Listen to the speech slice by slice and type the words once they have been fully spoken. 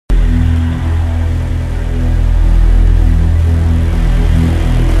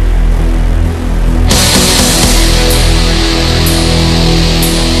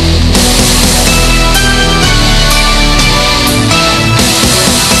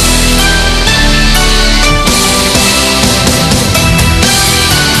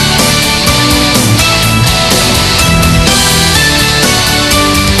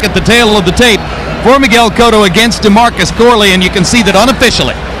at the tail of the tape for Miguel Cotto against DeMarcus Corley, and you can see that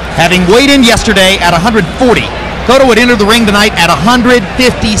unofficially, having weighed in yesterday at 140, Cotto would enter the ring tonight at 157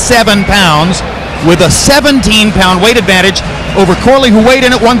 pounds with a 17-pound weight advantage over Corley, who weighed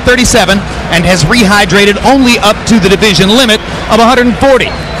in at 137 and has rehydrated only up to the division limit of 140.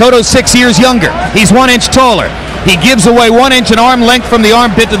 Cotto's 6 years younger. He's 1 inch taller. He gives away 1 inch in arm length from the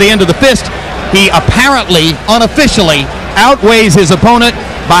armpit to the end of the fist. He apparently, unofficially, outweighs his opponent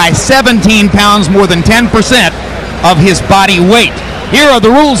by 17 pounds, more than 10% of his body weight. Here are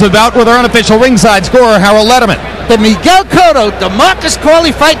the rules of bout with our unofficial ringside scorer, Harold Letterman. The Miguel Cotto DeMarcus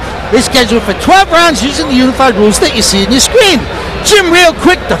Corley fight is scheduled for 12 rounds using the unified rules that you see on your screen. Jim, real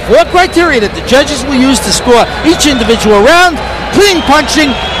quick, the 4 criteria that the judges will use to score each individual round: clean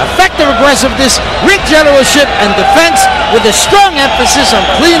punching, effective aggressiveness, ring generalship, and defense, with a strong emphasis on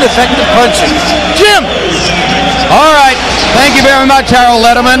clean, effective punching. Jim! All right. Thank you very much, Harold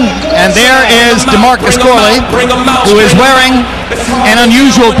Letterman. And there is DeMarcus Corley, who is wearing an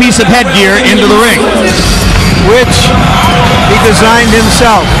unusual piece of headgear into the ring, which he designed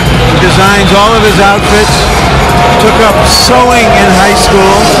himself. He designs all of his outfits. Took up sewing in high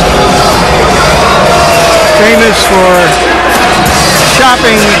school. Famous for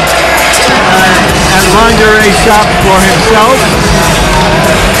shopping at lingerie shop for himself.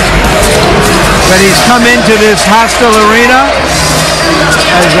 But he's come into this hostile arena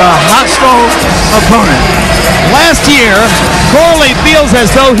as a hostile opponent. Last year, Corley feels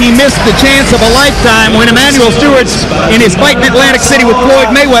as though he missed the chance of a lifetime when Emmanuel Stewart, in his fight in Atlantic City with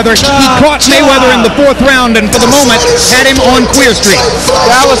Floyd Mayweather, he caught Mayweather in the 4th round and for the moment had him on Queer Street.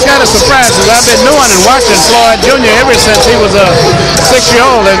 I was kind of surprised because I've been knowing and watching Floyd Jr. ever since he was a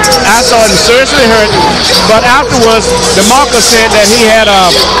 6-year-old, and I saw him seriously hurt. But afterwards, DeMarcus said that he had a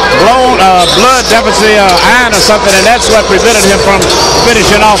blown blood deficit, iron or something, and that's what prevented him from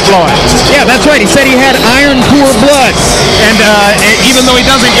finishing off Floyd. Yeah, that's right. He said he had iron-poor blood, and even though he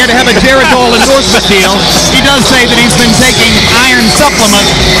doesn't yet have a Geritol endorsement deal, he does say that he's been taking iron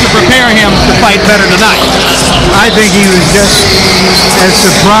supplements to prepare him to fight better tonight. I think he was just as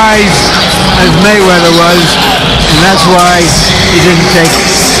surprised as Mayweather was, and that's why he didn't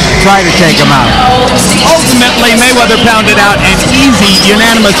try to take him out. Ultimately, Mayweather pounded out an easy,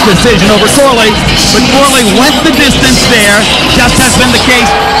 unanimous decision over Corley, but Corley went the distance there, just has been the case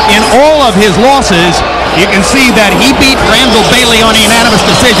in all of his losses. You can see that he beat Randall Bailey on a unanimous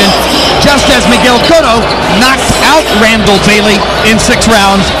decision, just as Miguel Cotto knocked out Randall Bailey in 6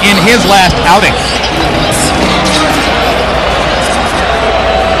 rounds in his last outing.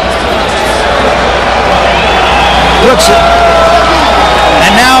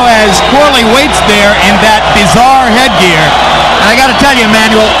 And now as Corley waits there in that bizarre headgear, and I got to tell you,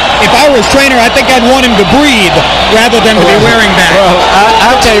 Emmanuel, if I were his trainer, I think I'd want him to breathe rather than to be wearing that. Well,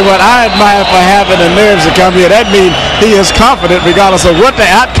 I'll tell you what, I admire for having the nerves to come here. That means he is confident regardless of what the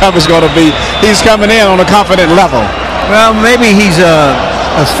outcome is going to be. He's coming in on a confident level. Well, maybe he's a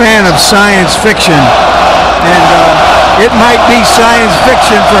fan of science fiction, and it might be science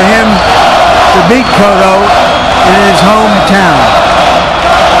fiction for him to beat Cotto in his hometown.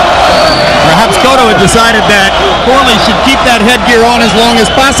 Perhaps Cotto had decided that Corley should keep that headgear on as long as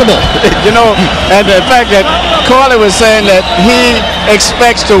possible. You know, and the fact that Corley was saying that he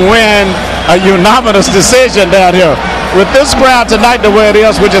expects to win a unanimous decision down here. With this crowd tonight the way it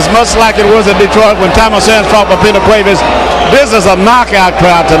is, which is much like it was in Detroit when Thomas Sands fought Pepino Cuevas, this is a knockout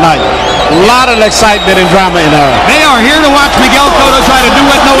crowd tonight. A lot of excitement and drama in there. They are here to watch Miguel Cotto try to do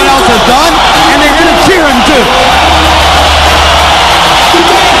what no one else has done, and they're here to cheer him too.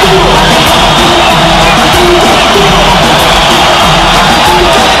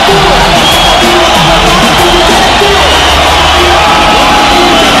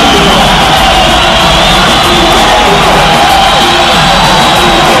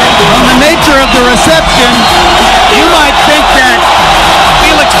 From the nature of the reception, you might think that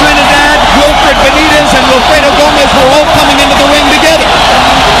Felix Trinidad, Wilfred Benitez, and Wilfredo Gomez were all coming into the ring together.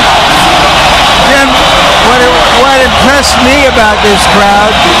 Jim, what impressed me about this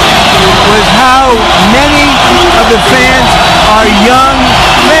crowd was how many of the fans are young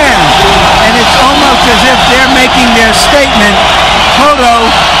men, and it's almost as if they're making their statement, Cotto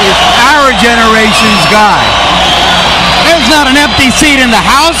is our generation's guy. There's not an empty seat in the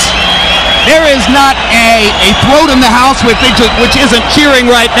house. There is not a throat in the house which isn't cheering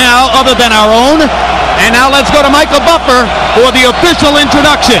right now other than our own. And now let's go to Michael Buffer for the official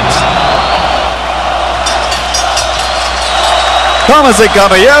introductions. Damas y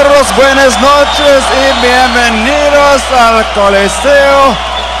caballeros, buenas noches y bienvenidos al Coliseo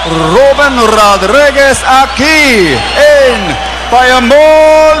Rubén Rodríguez aquí en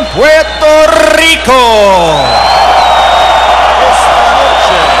Bayamón, Puerto Rico. Esta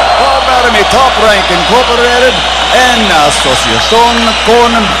noche, Academy Top Rank Incorporated en asociación con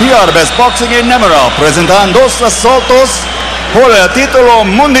Piarbes Boxing y Nemera presentan dos asaltos por el título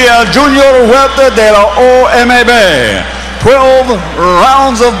mundial junior welter de la OMB. 12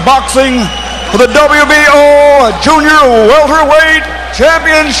 rounds of boxing for the WBO Junior Welterweight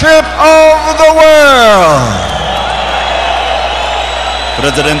Championship of the World.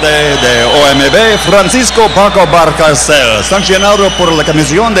 Presidente de OMB, Francisco Paco Barcarcel, sancionado por la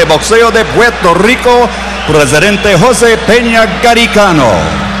Comisión de Boxeo de Puerto Rico, Presidente José Peña Garicano,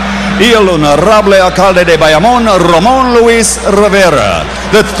 y el honorable alcalde de Bayamón, Ramón Luis Rivera.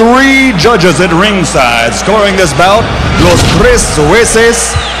 The three judges at ringside scoring this bout, los tres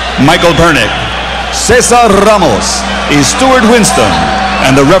jueces, Michael Pernick, Cesar Ramos, y Stuart Winston,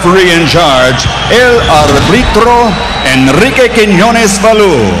 and the referee in charge, el arbitro Enrique Quiñones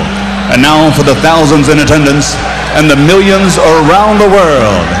Falú. And now for the thousands in attendance and the millions around the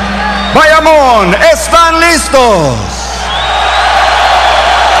world. Bayamón, ¿están listos?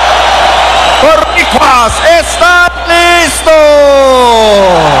 Boricuas, ¿están listos?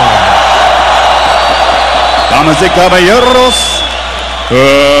 Damas y caballeros,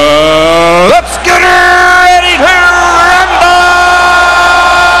 let's get ready to rumble!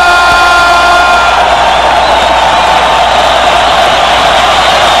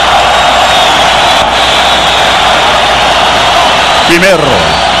 Primero,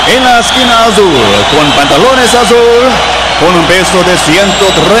 en la esquina azul, con pantalones azul, con un peso de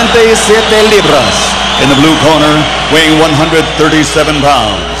 137 libras. In the blue corner, weighing 137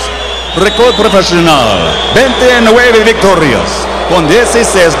 pounds. Récord profesional, 29 victorias, con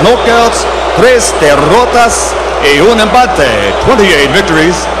 16 knockouts, 3 derrotas y un empate. 28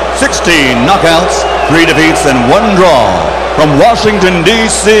 victories, 16 knockouts, 3 defeats and 1 draw. From Washington,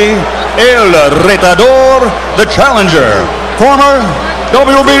 D.C., el retador, the challenger, former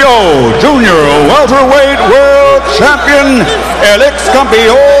WBO Junior Welterweight World Champion, el ex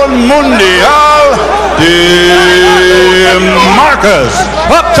campeón mundial, DeMarcus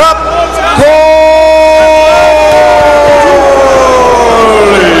Up Top Corley.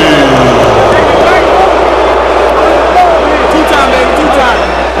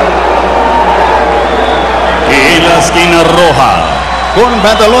 Y en la esquina roja, con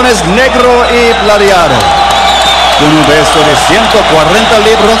pantalones negro y plateado, con un peso de 140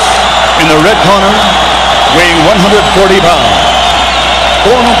 libras, in the red corner, weighing 140 pounds.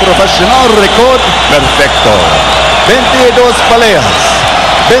 Con un profesional récord perfecto, 22 peleas,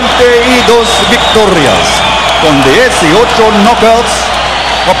 22 victorias, con 18 knockouts,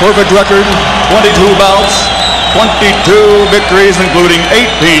 a perfect record, 22 bouts, 22 victories, including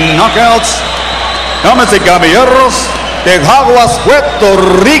 18 knockouts. Damas y caballeros, de Caguas, Puerto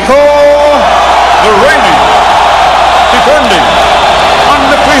Rico, the reigning, defending,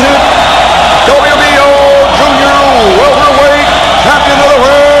 undefeated WBO Junior Welterweight Champion of the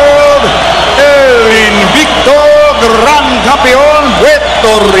World, el invicto gran campeón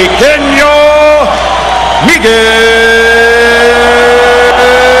puertorriqueño, Miguel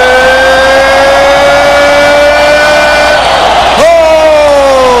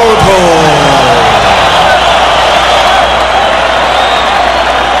Cotto.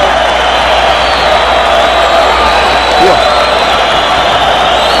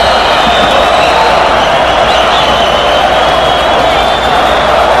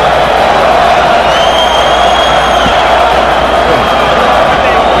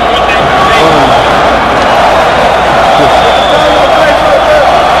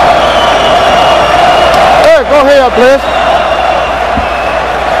 Please.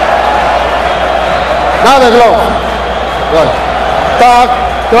 Nada de globo. Bueno, está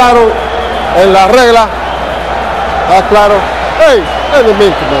claro en la regla. Está claro. Hey, any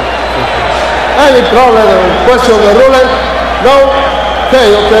minute, man. Any problem? Question the ruling? No. Okay.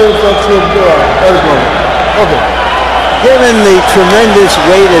 Let's go. Okay. Given the tremendous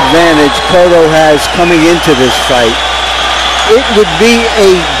weight advantage Cotto has coming into this fight, it would be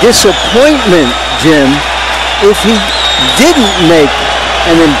a disappointment, Jim, if he didn't make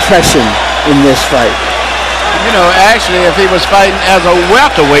an impression in this fight. You know, actually, if he was fighting as a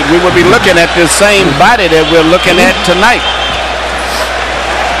welterweight, we would be looking at the same body that we're looking at tonight.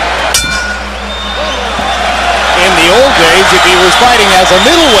 In the old days, if he was fighting as a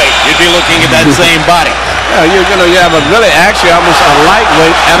middleweight, you'd be looking at that same body. Yeah, you have a really actually almost a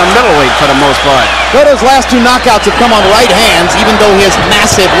lightweight and a middleweight for the most part. Cotto's last 2 knockouts have come on right hands, even though his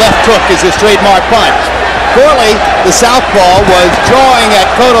massive left hook is his trademark punch. Corley, the southpaw, was jawing at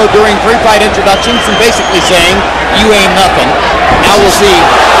Cotto during pre-fight introductions and basically saying, "You ain't nothing." Now we'll see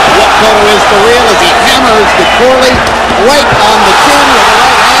what Cotto is for real as he hammers the Corley right on the chin with the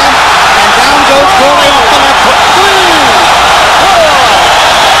right hand, and down goes Corley off the left hook. 3, 4,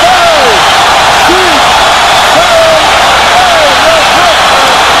 2,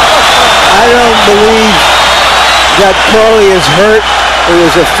 I don't believe that Corley is hurt. It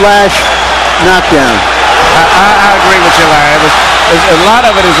was a flash knockdown. I agree with you, Larry. A lot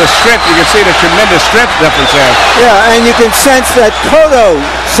of it is the strength. You can see the tremendous strength difference there. Yeah, and you can sense that Cotto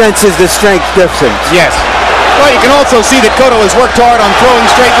senses the strength difference. Yes. Well, you can also see that Cotto has worked hard on throwing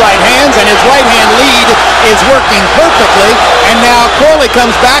straight right hands, and his right hand lead is working perfectly. And now Corley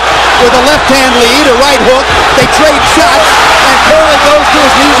comes back with a left hand lead, a right hook. They trade shots, and Corley goes to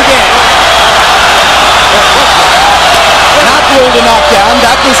his knees again. Not ruled a knockdown,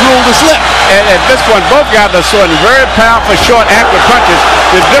 that was ruled a slip. And at this point, both guys are throwing very powerful, short, accurate punches.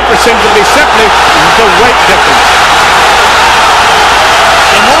 The difference seems to be simply the weight difference.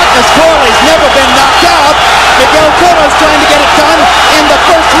 DeMarcus Corley's never been knocked out. Miguel Cotto's trying to get it done in the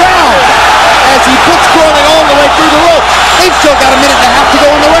first round as he puts Corley all the way through the ropes. They've still got a minute and a half to go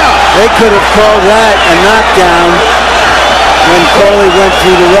in the round. They could have called that a knockdown when Corley went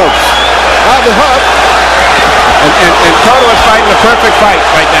through the ropes. Now the hook. And Cotto is fighting the perfect fight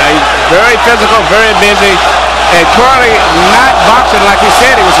right now. He's very physical, very busy. And Corley not boxing like he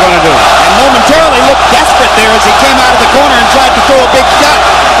said he was going to do. And momentarily looked desperate there as he came out of the corner and tried to throw a big shot.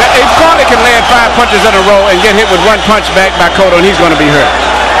 If Corley can land 5 punches in a row and get hit with 1 punch back by Cotto, and he's going to be hurt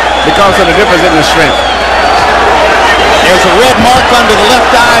because of the difference in the strength. There's a red mark under the left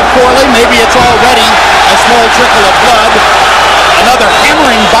eye of Corley. Maybe it's already a small trickle of blood. Another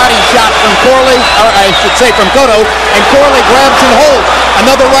hammering body shot from Corley, or I should say from Cotto, and Corley grabs and holds.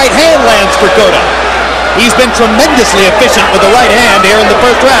 Another right hand lands for Cotto. He's been tremendously efficient with the right hand here in the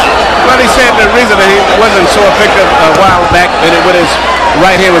first round. Well, he said the reason that he wasn't so effective a while back with his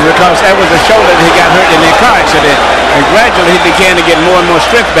right hand was because that was the shoulder that he got hurt in that car accident. And gradually he began to get more and more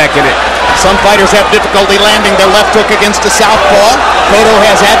strength back in it. Some fighters have difficulty landing their left hook against a southpaw. Cotto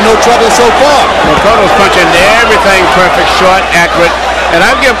has had no trouble so far. Well, Cotto's punching everything perfect, short, accurate. And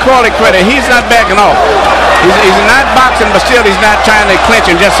I give Corley credit. He's not backing off. He's not boxing, but still he's not trying to clinch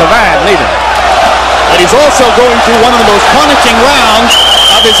and just survive neither. But he's also going through one of the most punishing rounds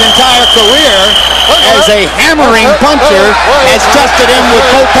of his entire career as a hammering puncher has tested him with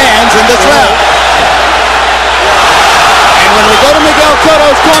both hands in this round. And when we go to Miguel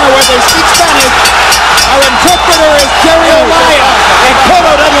Cotto's corner where they speak Spanish, our interpreter is Jerry O'Maya, and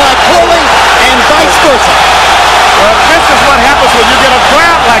Cotto doesn't like Corley and vice versa. Well, this is what happens when you get a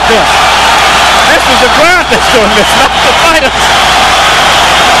crowd like this. This is the crowd that's doing this, not the fighters.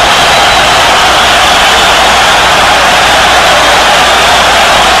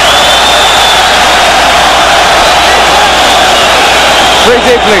 Breathe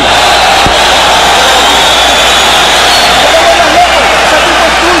deeply.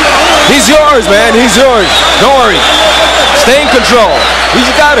 He's yours, man. He's yours. Don't worry. Stay in control. He's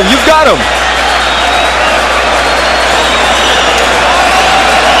got him. You've got him.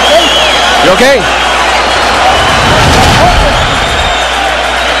 You okay?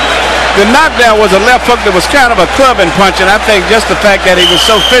 The knockdown was a left hook that was kind of a clubbing punch, and I think just the fact that he was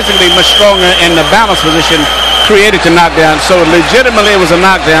so physically much stronger in the balance position created the knockdown. So legitimately it was a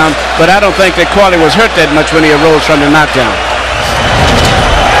knockdown, but I don't think that Corley was hurt that much when he arose from the knockdown.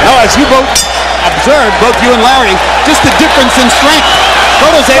 No, as you both observed, both you and Larry, just the difference in strength.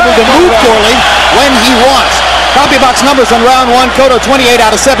 Cotto's able to move Corley when he wants. Copy box numbers on round 1, Cotto 28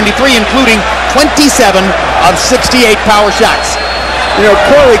 out of 73, including 27 of 68 power shots. You know,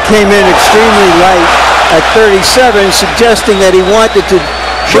 Corley came in extremely light at 37, suggesting that he wanted to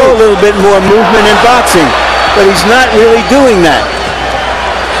show a little bit more movement in boxing, but he's not really doing that.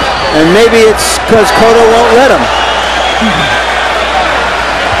 And maybe it's because Cotto won't let him.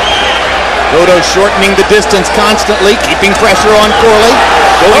 Cotto shortening the distance constantly, keeping pressure on Corley,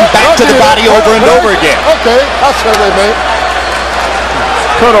 going back to the body over and over again. Okay, that's what they made.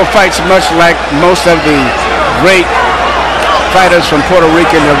 Cotto fights much like most of the great fighters from Puerto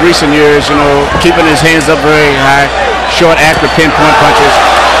Rico in the recent years, you know, keeping his hands up very high, short, accurate pinpoint punches.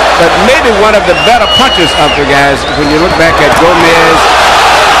 But maybe one of the better punches of the guys, when you look back at Gomez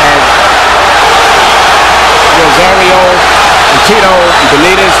and Rosario and Tito and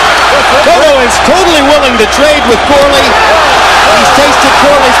Benitez. Cotto is totally willing to trade with Corley. He's tasted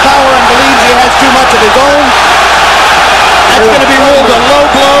Corley's power and believes he has too much of his own. That's going to be ruled a low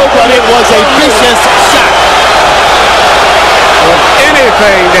blow, but it was a vicious shot.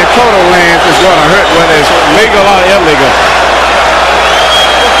 Anything that Cotto lands is going to hurt whether it's legal or illegal.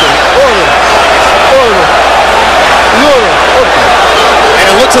 And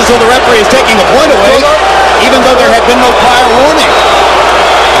it looks as though the referee is taking a point away, even though there had been no prior warning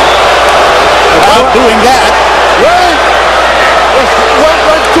about doing that.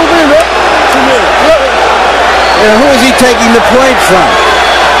 And who is he taking the point from?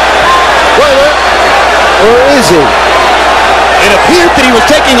 Or is he? It appeared that he was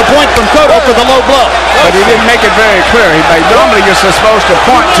taking a point from Cotto for the low blow. But he didn't make it very clear. Normally you're supposed to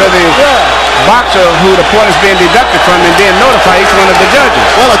point to the boxer who the point is being deducted from and then notify each one of the judges.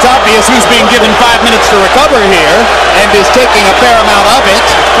 Well, it's obvious who's being given 5 minutes to recover here and is taking a fair amount of it.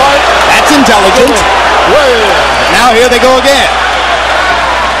 That's intelligent. Now here they go again.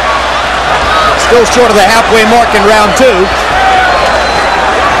 Still short of the halfway mark in round 2.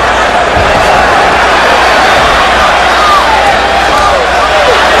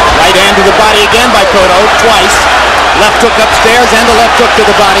 Right hand to the body again by Cotto, twice. Left hook upstairs and a left hook to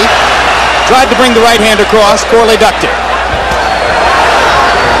the body. Tried to bring the right hand across. Corley ducked it.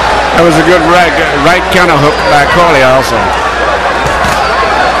 That was a good right counter hook by Corley also.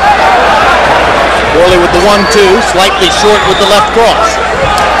 Corley with the 1-2, slightly short with the left cross.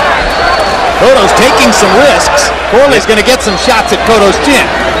 Cotto's taking some risks. Corley's going to get some shots at Cotto's chin.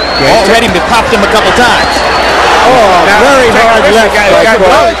 Already popped him a couple times. Very hard left by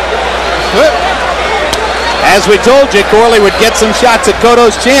Corley. As we told you, Corley would get some shots at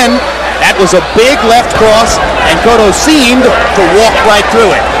Cotto's chin. That was a big left cross, and Cotto seemed to walk right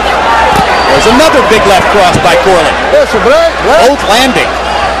through it. There's another big left cross by Corley. Both landing.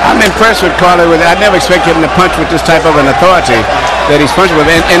 I'm impressed with Corley. I never expected him to punch with this type of an authority that he's punching with.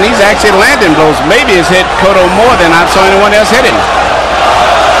 And he's actually landing blows. Maybe he's hit Cotto more than I saw anyone else hit him.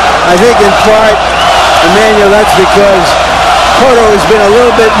 I think in part, Emmanuel, that's because Cotto has been a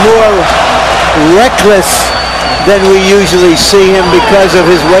little bit more reckless than we usually see him because of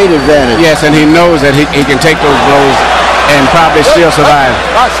his weight advantage. Yes, and he knows that he can take those blows and probably still survive.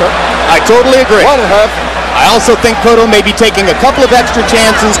 I totally agree. I also think Cotto may be taking a couple of extra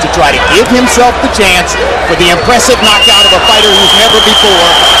chances to try to give himself the chance for the impressive knockout of a fighter who's never before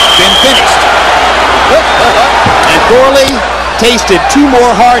been finished. And Corley tasted 2 more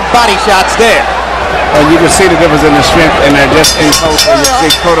hard body shots there. And you can see the difference in the strength, and they're just in close, and you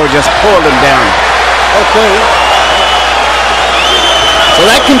see Cotto just pulled him down. So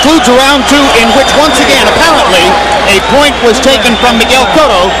that concludes round 2, in which once again, apparently, a point was taken from Miguel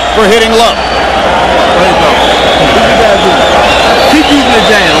Cotto for hitting low. Keep using the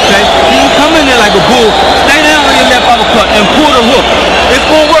jab, okay? You come in there like a bull, stay down on your left uppercut and pull the hook. It's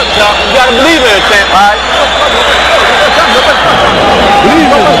gonna work, y'all. You gotta believe in it, champ, all right? Believe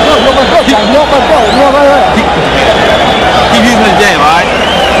in it. Keep using the jab, all right?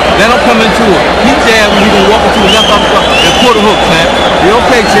 Let him come into it. Keep jabbing, you can walk into the left uppercut and pull the hook, champ. You're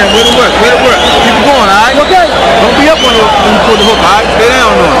okay, champ. Way to work, way to work. Keep it going, all right? Okay. Don't be up on it when you pull the hook, all right? Stay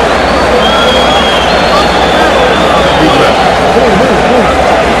down on it.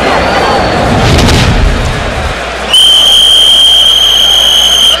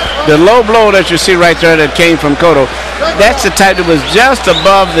 The low blow that you see right there that came from Cotto, that's the type that was just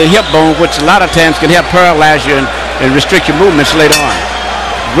above the hip bone, which a lot of times can help paralyze you and restrict your movements later on.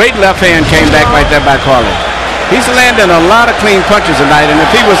 Great left hand came back right there by Corley. He's landing a lot of clean punches tonight, and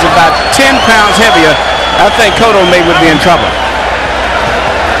if he was about 10 pounds heavier, I think Cotto would be in trouble.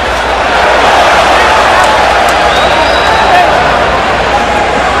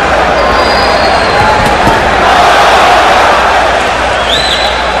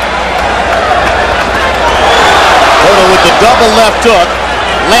 With the double left hook,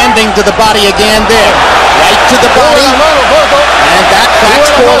 landing to the body again there. Right to the body, and that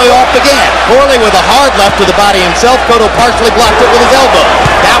backs Corley off again. Corley with a hard left to the body himself. Cotto partially blocked it with his elbow.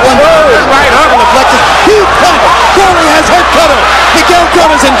 That one, right arm deflected. Huge punch. Corley has hurt Cotto. Miguel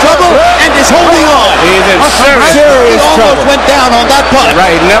Cotto's in trouble and is holding on. He's in serious He almost went down on that punch.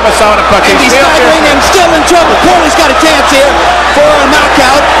 Right, he never saw the punch. And he's staggering and still in trouble. Corley's got a chance here for a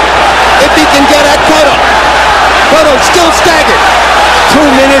knockout if he can get at Cotto. Cotto still staggered. 2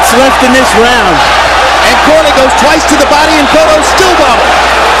 minutes left in this round. And Corley goes twice to the body and Cotto still wobbled.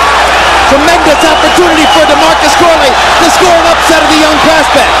 Tremendous opportunity for DeMarcus Corley to score an upset of the young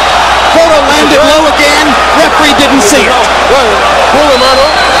prospect. Cotto landed low again. Referee didn't see it. Well,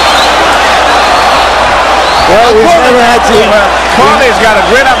 we've never had to. Corley's got a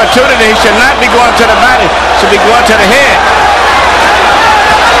great opportunity. He should not be going to the body. Should be going to the head.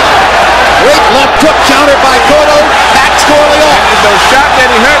 Great left hook counter by Cotto. Backs Corley off. And the shot that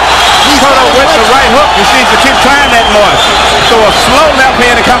he hurt, Cotto with the right hook. He seems to keep trying that more. So a slow left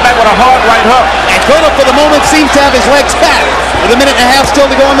in and come back with a hard right hook. And Cotto, for the moment, seems to have his legs back. With a minute and a half still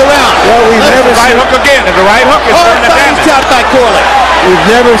to go in the round. Well, we've never Right seen hook again. And the right hook is hard doing the fighting damage. shot by Corley. we've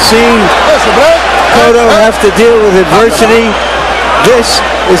never seen Cotto have to deal with adversity. This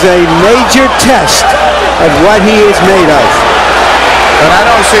is a major test of what he is made of. But I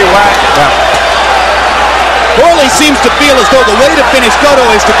don't see why. Corley seems to feel as though the way to finish Cotto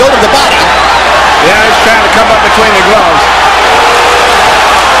is to go to the body. Yeah, he's trying to come up between the gloves.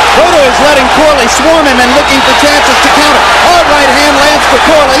 Cotto is letting Corley swarm him and looking for chances to counter. Hard right hand lands for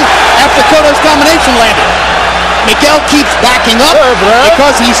Corley after Cotto's combination landed. Miguel keeps backing up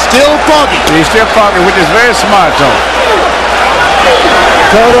because he's still foggy. He's still foggy, which is very smart, though.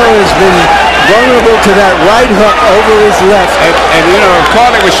 Cotto has been vulnerable to that right hook over his left. And you know, if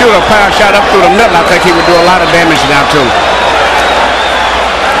Corley would shoot a power shot up through the middle, I think he would do a lot of damage now, too.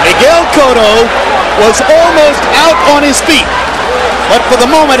 Miguel Cotto was almost out on his feet, but for the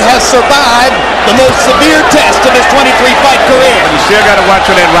moment has survived the most severe test of his 23-fight career. You still got to watch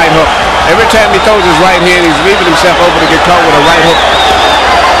for that right hook. Every time he throws his right hand, he's leaving himself open to get caught with a right hook.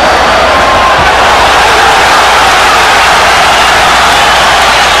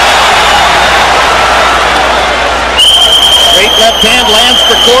 Straight left hand lands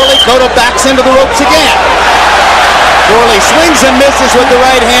for Corley. Cotto backs into the ropes again. Corley swings and misses with the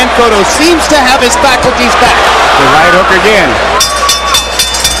right hand. Cotto seems to have his faculties back. The right hook again.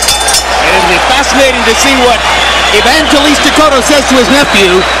 It'll be fascinating to see what Evangelista Cotto says to his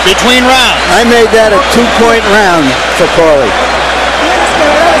nephew between rounds. I made that a 2-point round for Corley.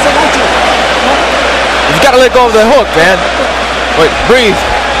 You got to let go of the hook, man. Wait, breathe.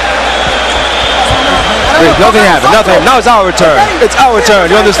 Breathe. Nothing happened. Nothing happened. Now it's our turn. It's our turn.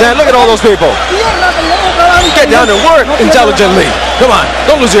 You understand? Look at all those people. Get down and work intelligently. Come on.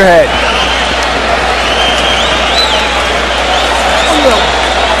 Don't lose your head.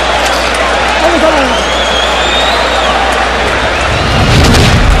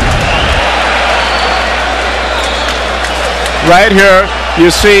 Right here, you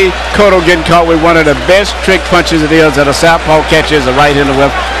see Cotto getting caught with one of the best trick punches it is that a southpaw catches a right-hander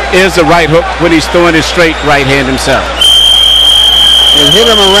with, is the right hook when he's throwing his straight right hand himself. And hit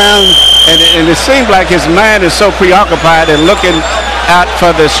him around. And it seems like his mind is so preoccupied and looking out for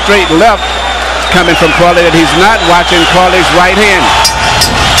the straight left coming from Corley that he's not watching Corley's right hand.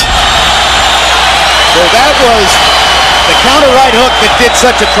 So that was the counter right hook that did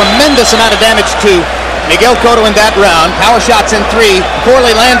such a tremendous amount of damage to Miguel Cotto in that round. Power shots in 3.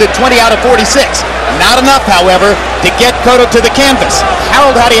 Corley landed 20 out of 46. Not enough, however, to get Cotto to the canvas.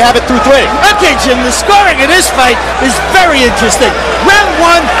 Harold, how do you have it through 3? Okay, Jim, the scoring of this fight is very interesting. Round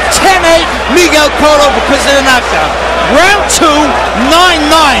 1, 10-8, Miguel Cotto because of the knockdown. Round 2,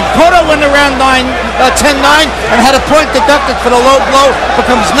 9-9. Cotto went around 10-9 and had a point deducted for the low blow,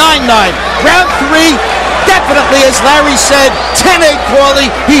 becomes 9-9. Round 3, definitely, as Larry said, 10-8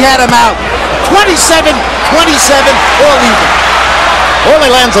 Corley, he had him out. 27-27, all even.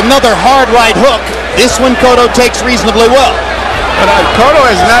 Corley lands another hard right hook. This one Cotto takes reasonably well. But Cotto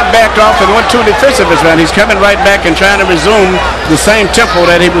has not backed off and went too defensive this round. He's coming right back and trying to resume the same tempo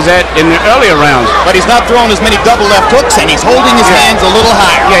that he was at in the earlier rounds. But he's not throwing as many double left hooks, and he's holding his hands a little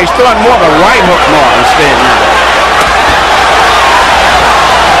higher. Yeah, he's throwing more of a right hook more instead now.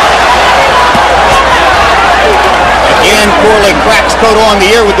 Again, Corley cracks Cotto on the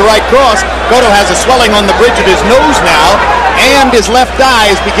ear with the right cross. Cotto has a swelling on the bridge of his nose now, and his left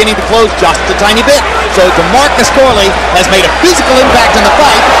eye is beginning to close just a tiny bit. So DeMarcus Corley has made a physical impact in the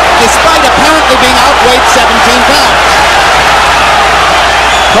fight, despite apparently being outweighed 17 pounds.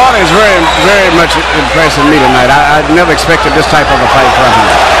 Corley is very, very much impressing me tonight. I never expected this type of a fight from him.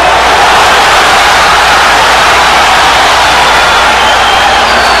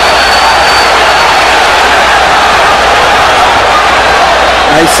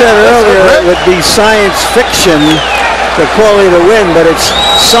 I said earlier it would be science fiction for Corley to win, but it's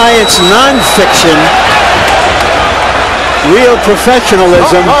science non-fiction, real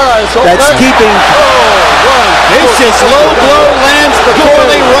professionalism that's keeping. This is low blow lands for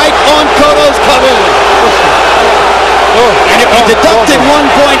Corley right on Cotto's cover. And if he deducted 1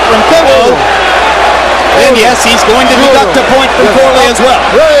 point from Cotto, then yes, he's going to deduct a point from Corley as well.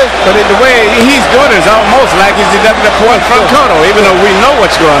 But in the way he's doing it, it's almost like he's deducting a point from Cotto, even though we know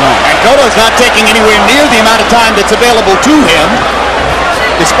what's going on. And Cotto's not taking anywhere near the amount of time that's available to him,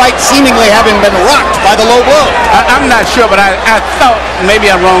 despite seemingly having been rocked by the low blow. I'm not sure, but I thought, maybe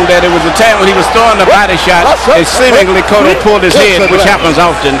I'm wrong, that it was the time when he was throwing the body shot, and seemingly Cotto pulled his head, which happens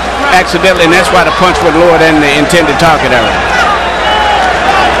often, accidentally, and that's why the punch went lower than the intended target area.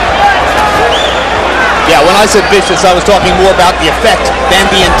 Yeah, when I said vicious, I was talking more about the effect than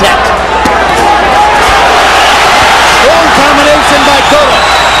the intent. Strong combination by Cotto.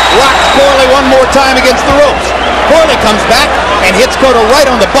 Rocks Corley one more time against the ropes. Corley comes back and hits Cotto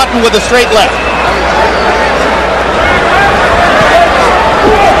right on the button with a straight left.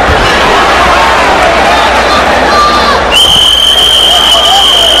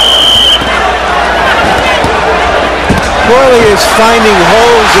 Corley is finding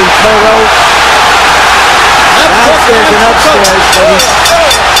holes in Cotto. Downstairs and upstairs, but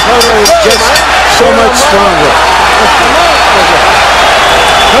Cotto is just so much stronger.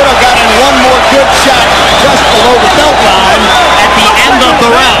 Cotto got in one more good shot just below the belt line at the end of the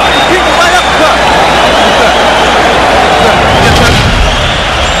round.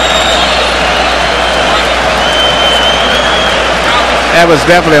 That was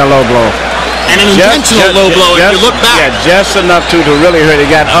definitely a low blow. And an intentional low blow if you look back. Yeah, just enough to really hurt. He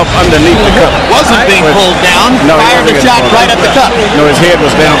got up underneath the cup. Wasn't being pulled down. No, fired the shot right at the cup. No, his head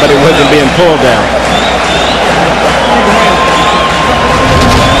was down, but it wasn't being pulled down.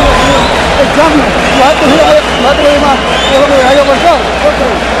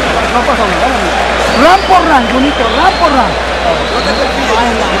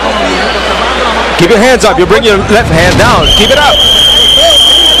 Keep your hands up. You bring your left hand down. Keep it up.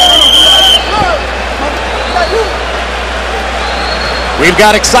 We've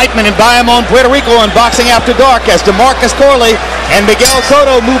got excitement in Bayamon, Puerto Rico on Boxing After Dark as DeMarcus Corley and Miguel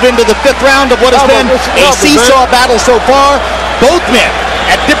Cotto move into the 5th round of what has been a seesaw battle so far. Both men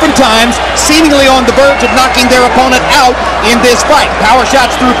at different times seemingly on the verge of knocking their opponent out in this fight. Power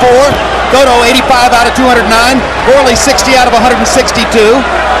shots through 4. Cotto 85 out of 209. Corley 60 out of 162.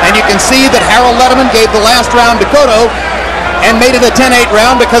 And you can see that Harold Letterman gave the last round to Cotto and made it a 10-8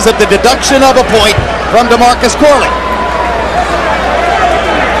 round because of the deduction of a point from DeMarcus Corley.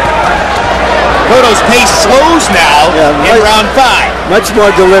 Cotto's pace slows now in round 5. Much more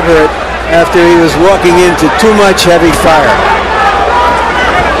deliberate after he was walking into too much heavy fire.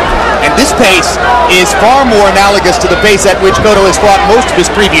 And this pace is far more analogous to the pace at which Cotto has fought most of his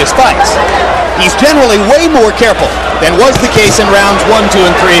previous fights. He's generally way more careful than was the case in rounds 1, 2,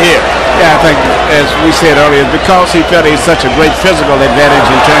 and 3 here. Yeah, I think, as we said earlier, because he felt he had such a great physical advantage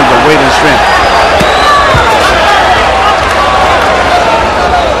in terms of weight and strength.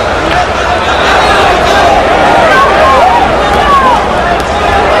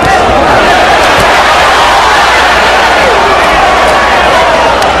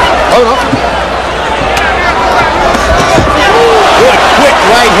 Good quick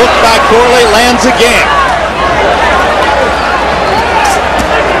right hook by Corley, lands again.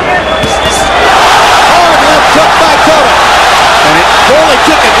 Hard left hook by Cotto. Corley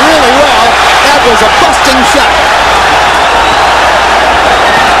took it really well. That was a busting shot.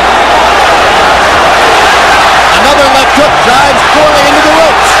 Another left hook drives Corley into the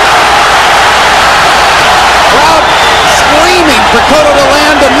ropes. Crowd screaming for Cotto to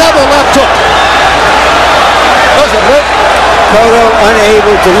land another left hook. Cotto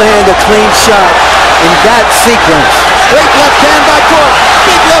unable to land a clean shot in that sequence. Great left hand by Corley.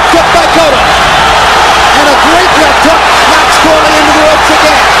 Big left hook by Cotto. And a great left hook knocks Corley into the ropes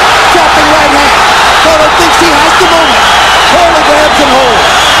again. Chopping right hand. Cotto thinks he has the moment. Corley grabs and holds.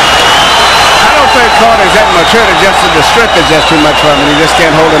 I don't think Corley's that mature to just the strength is just too much for him, and he just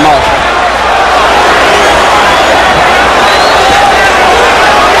can't hold him off.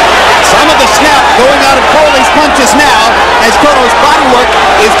 Some of the snap going out of Corley's punches now as Cotto's body work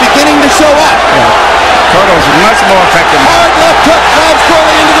is beginning to show up. Yeah. Cotto's much more effective. Hard left hook drives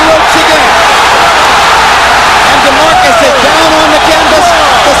Corley into the ropes again. And DeMarcus is down on the canvas.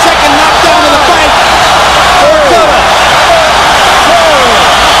 The second knockdown of the fight for Cotto.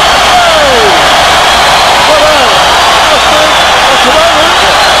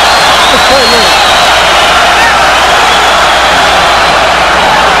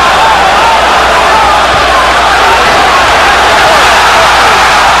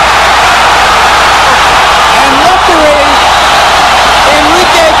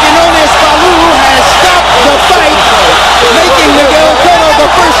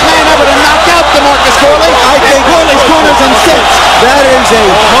 That is a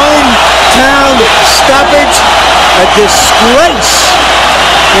hometown stoppage, a disgrace,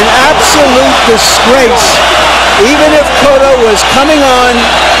 an absolute disgrace. Even if Cotto was coming on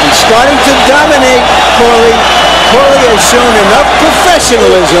and starting to dominate Corley, Corley has shown enough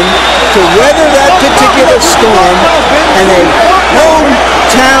professionalism to weather that particular storm, and a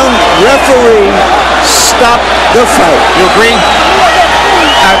hometown referee stopped the fight. You agree?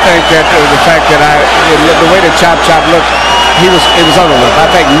 I think that the fact that the way the chop looked, it was over with. I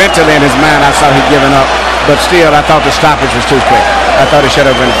think mentally in his mind, I saw he'd given up. But still, I thought the stoppage was too quick. I thought it should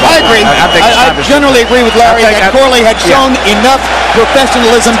have been. I agree. I generally agree with Larry that Corley had shown enough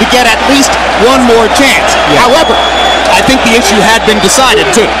professionalism to get at least one more chance. Yeah. However, I think the issue had been decided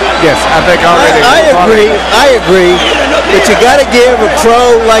too. Yes, I think already. I agree. But you got to give a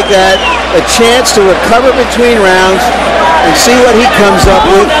pro like that a chance to recover between rounds and see what he comes up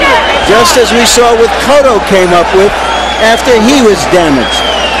with, just as we saw with Cotto came up with after he was damaged.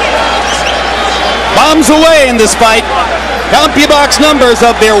 Bombs away in this fight. CompuBox numbers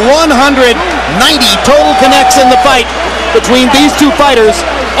of their 190 total connects in the fight between these two fighters.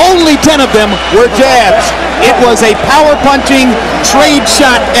 Only 10 of them were jabs. It was a power-punching, trade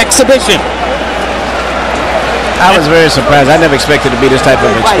shot exhibition. I was very surprised. I never expected it to be this type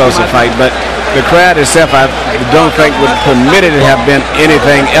of explosive fight, but the crowd itself, I don't think would permit it to have been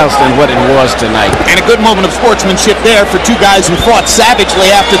anything else than what it was tonight. And a good moment of sportsmanship there for two guys who fought savagely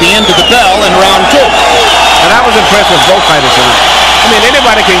after the end of the bell in round 2. And I was impressed with both fighters tonight. I mean,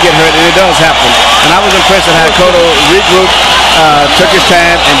 anybody can get hurt, and it does happen. And I was impressed with how Cotto regrouped, took his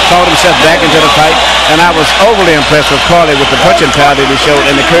time, and fought himself back into the fight. And I was overly impressed with Corley with the punching power that he showed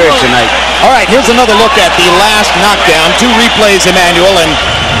and the courage tonight. All right, here's another look at the last knockdown. 2 replays, Emmanuel, and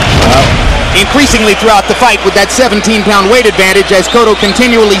increasingly throughout the fight with that 17-pound weight advantage as Cotto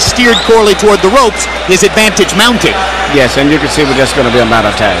continually steered Corley toward the ropes, his advantage mounted. Yes, and you can see we're just going to be a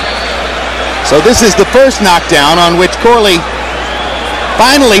matter of time. So this is the first knockdown on which Corley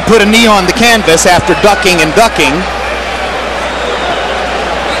finally put a knee on the canvas after ducking and ducking.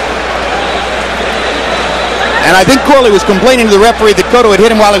 And I think Corley was complaining to the referee that Cotto had hit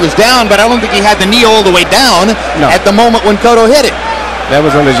him while he was down, but I don't think he had the knee all the way down at the moment when Cotto hit it. That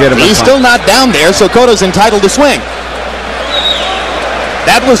was a legitimate He's still not down there, so Cotto's entitled to swing.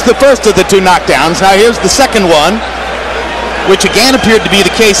 That was the first of the 2 knockdowns. Now here's the second one, which again appeared to be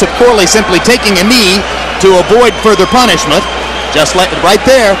the case of Corley simply taking a knee to avoid further punishment, just like right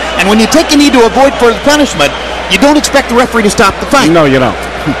there. And when you take a knee to avoid further punishment, you don't expect the referee to stop the fight. No, you don't.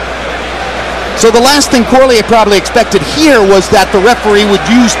 So the last thing Corley had probably expected here was that the referee would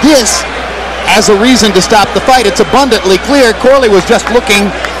use this as a reason to stop the fight. It's abundantly clear Corley was just looking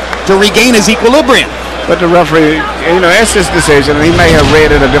to regain his equilibrium. But the referee, it's his decision, and he may have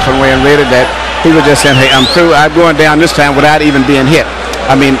read it a different way and read it that he was just saying, hey, I'm through. I'm going down this time without even being hit.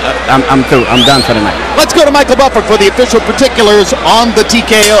 I mean, I'm through. I'm done for the night. Let's go to Michael Buffer for the official particulars on the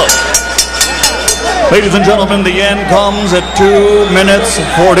TKO. Ladies and gentlemen, the end comes at 2 minutes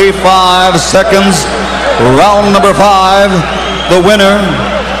 45 seconds. Round number 5. The winner,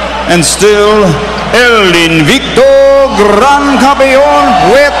 and still el invicto gran campeón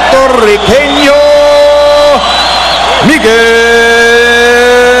puertorriqueño, Miguel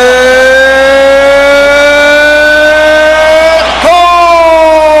Cotto.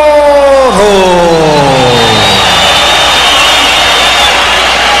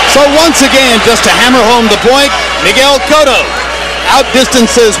 So once again, just to hammer home the point, Miguel Cotto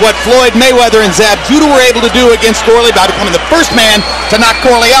outdistances what Floyd Mayweather and Zab Judah were able to do against Corley by becoming the first man to knock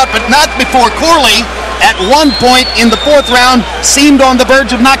Corley out, but not before Corley, at one point in the 4th round, seemed on the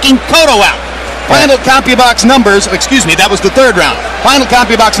verge of knocking Cotto out. Final CompuBox numbers, excuse me, that was the 3rd round. Final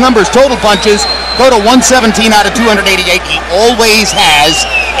CompuBox numbers, total punches, Cotto 117 out of 288. He always has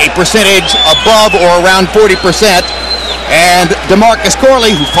a percentage above or around 40%. And DeMarcus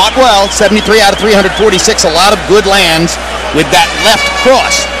Corley, who fought well, 73 out of 346, a lot of good lands with that left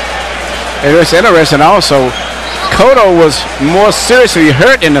cross. And it's interesting also, Cotto was more seriously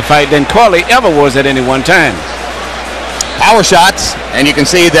hurt in the fight than Corley ever was at any one time. Power shots, and you can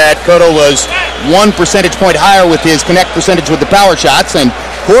see that Cotto was 1 percentage point higher with his connect percentage with the power shots, and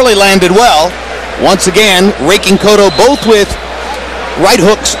Corley landed well. Once again, raking Cotto both with right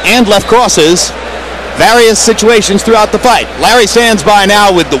hooks and left crosses. Various situations throughout the fight. Larry stands by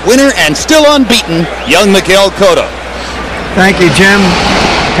now with the winner and still unbeaten, young Miguel Cotto. Thank you, Jim.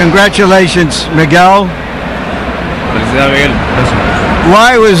 Congratulations, Miguel.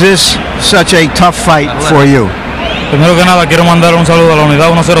 Why was this such a tough fight for you? Primero que nada, quiero mandar un saludo a la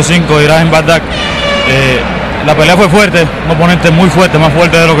unidad 105 Irán en Bagdad. La pelea fue fuerte, un oponente muy fuerte, más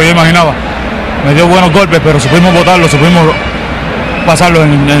fuerte de lo que yo imaginaba. Me dio buenos golpes, pero supimos botarlo, supimos pasarlo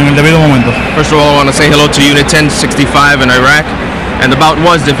en el debido momento. First of all, I want to say hello to Unit 1065 in Iraq. And the bout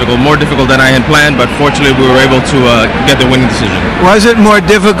was difficult, more difficult than I had planned, but fortunately we were able to get the winning decision. Was it more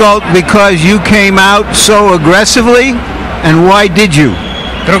difficult because you came out so aggressively? And why did you?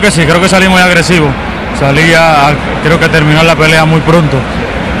 Creo que sí, creo que salí muy agresivo. Salí creo que terminar la pelea muy pronto.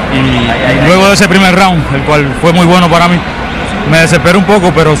 Y luego de ese primer round, el cual fue muy bueno para mí, me desesperé un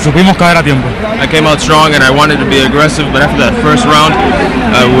poco, pero supimos caer a tiempo. I came out strong and I wanted to be aggressive, but after that first round,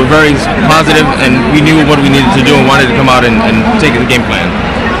 we were very positive and we knew what we needed to do and wanted to come out and take the game plan.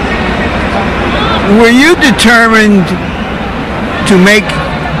 Were you determined to make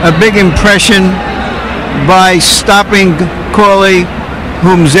a big impression by stopping Corley,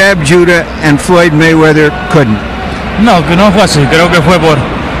 whom Zab Judah and Floyd Mayweather couldn't? No, que no fue así. Creo que fue por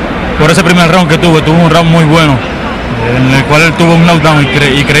ese primer round que tuvo un round muy bueno, en el cual él tuvo un knockdown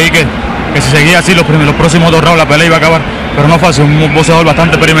y creí que si seguía así los próximos 2 rounds la pelea iba a acabar, pero no fue así. Un boxeador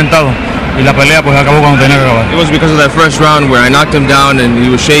bastante experimentado y la pelea pues acabó cuando tenía que acabar. It was because of that first round where I knocked him down and he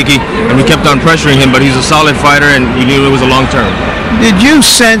was shaky and we kept on pressuring him, but he's a solid fighter and you knew it was a long term. Did you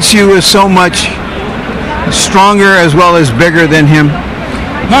sense you were so much stronger as well as bigger than him?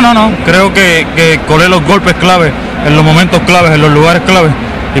 No. Creo que colé los golpes clave en los momentos claves, en los lugares claves,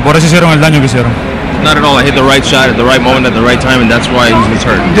 y por eso hicieron el daño que hicieron. Not at all. I hit the right shot at the right moment at the right time, and that's why he was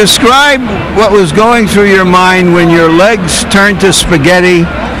hurt. Describe what was going through your mind when your legs turned to spaghetti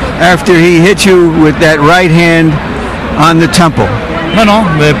after he hit you with that right hand on the temple. No,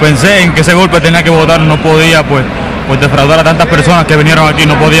 pensé en que ese golpe tenía que botar, no podía pues defraudar a tantas personas que vinieron aquí,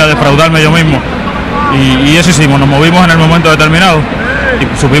 no podía defraudarme yo mismo. Y eso hicimos, nos movimos en el momento determinado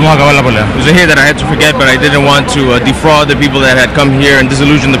y supimos acabar la pelea. It was a hit that I had to forget, but I didn't want to defraud the people that had come here and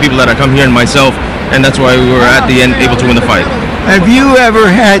disillusion the people that had come here and myself, and that's why we were at the end able to win the fight. Have you ever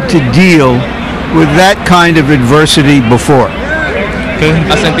had to deal with that kind of adversity before?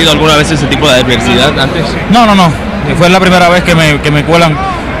 ¿Has sentido alguna vez ese tipo de adversidad antes? No. Fue la primera vez que me cuelan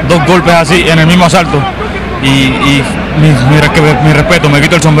 2 golpes así en el mismo asalto. Y mi respeto, me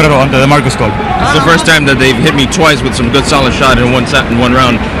quito el sombrero ante DeMarcus Corley. It's the first time that they've hit me twice with some good solid shot in one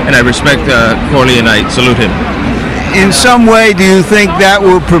round, and I respect Corley and I salute him. In some way, do you think that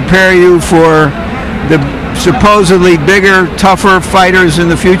will prepare you for the supposedly bigger, tougher fighters in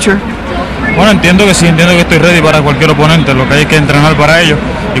the future? Bueno, entiendo que sí, entiendo que estoy ready para cualquier oponente, lo que hay que entrenar para ello,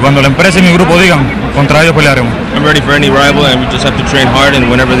 y cuando la empresa y mi grupo digan, contra ellos pelearemos. I'm ready for any rival and we just have to train hard, and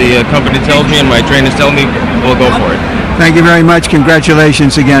whenever the company tells me and my trainers tell me, we'll go for it. Thank you very much.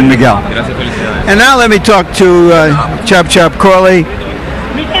 Congratulations again, Miguel. Gracias, felicidades. And now let me talk to Chop Corley.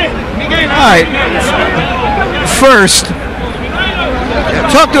 All right. First,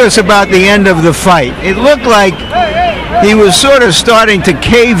 talk to us about the end of the fight. It looked like he was sort of starting to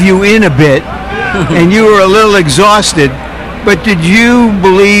cave you in a bit, and you were a little exhausted. But did you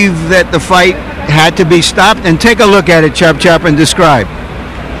believe that the fight had to be stopped? And take a look at it, Chop, and describe.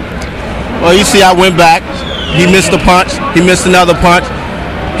 Well, you see, I went back. He missed a punch. He missed another punch.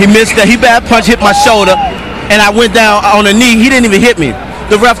 He missed that. He bad punch hit my shoulder, and I went down on a knee. He didn't even hit me.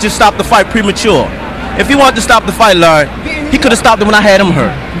 The ref just stopped the fight premature. If he wanted to stop the fight, Larry, he could have stopped it when I had him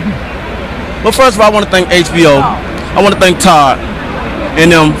hurt. But first of all, I want to thank HBO. I want to thank Todd and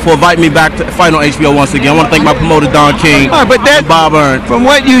them for inviting me back to fight on HBO once again. I want to thank my promoter, Don King, and Bob Earn. From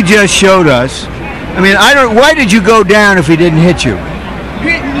what you just showed us, I mean, why did you go down if he didn't hit you?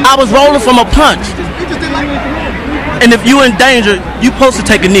 I was rolling from a punch. And if you're in danger, you're supposed to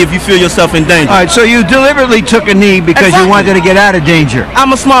take a knee if you feel yourself in danger. All right, so you deliberately took a knee because you wanted to get out of danger.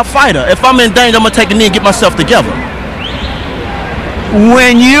 I'm a smart fighter. If I'm in danger, I'm going to take a knee and get myself together.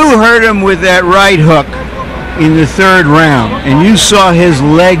 When you hurt him with that right hook in the 3rd round and you saw his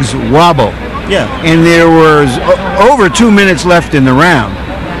legs wobble, and there was over 2 minutes left in the round,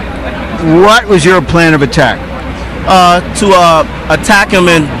 what was your plan of attack? To attack him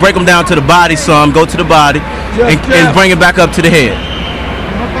and break him down to the body some, go to the body, and bring it back up to the head.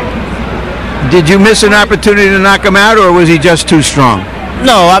 Did you miss an opportunity to knock him out, or was he just too strong?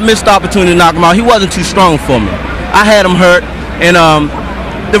 No, I missed the opportunity to knock him out. He wasn't too strong for me. I had him hurt, and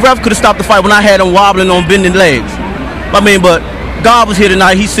the ref could have stopped the fight when I had him wobbling on bending legs. I mean, but God was here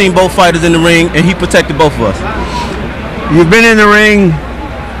tonight. He's seen both fighters in the ring, and he protected both of us. You've been in the ring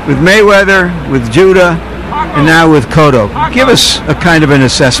with Mayweather, with Judah, and now with Cotto. Give us a kind of an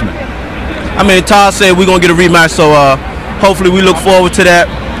assessment. I mean, Todd said we're going to get a rematch, so hopefully we look forward to that.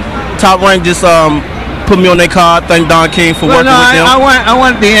 Top Rank just put me on their card. Thank Don King for working with them. I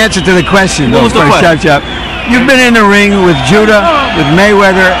want the answer to the question. What was the question? Chop. You've been in the ring with Judah, with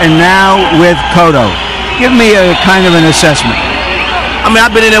Mayweather, and now with Cotto. Give me a kind of an assessment. I mean,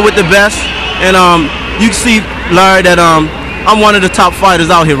 I've been in there with the best, and you can see, Larry, that I'm one of the top fighters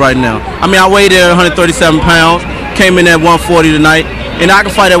out here right now. I mean, I weighed in 137 pounds, came in at 140 tonight, and I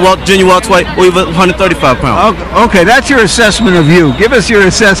can fight at junior welterweight or even 135 pounds. Okay, that's your assessment of you. Give us your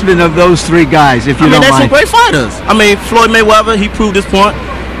assessment of those 3 guys, if you don't mind. They're some great fighters. I mean, Floyd Mayweather, he proved his point.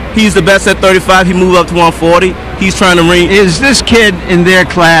 He's the best at 35. He moved up to 140. He's trying to ring. Is this kid in their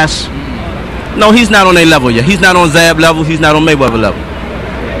class No, he's not on their level yet. He's not on Zab level. He's not on Mayweather level.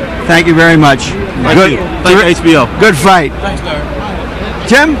 Thank you very much. Thank you. Thank you, HBO. Good fight. Thanks, Larry.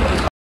 Jim?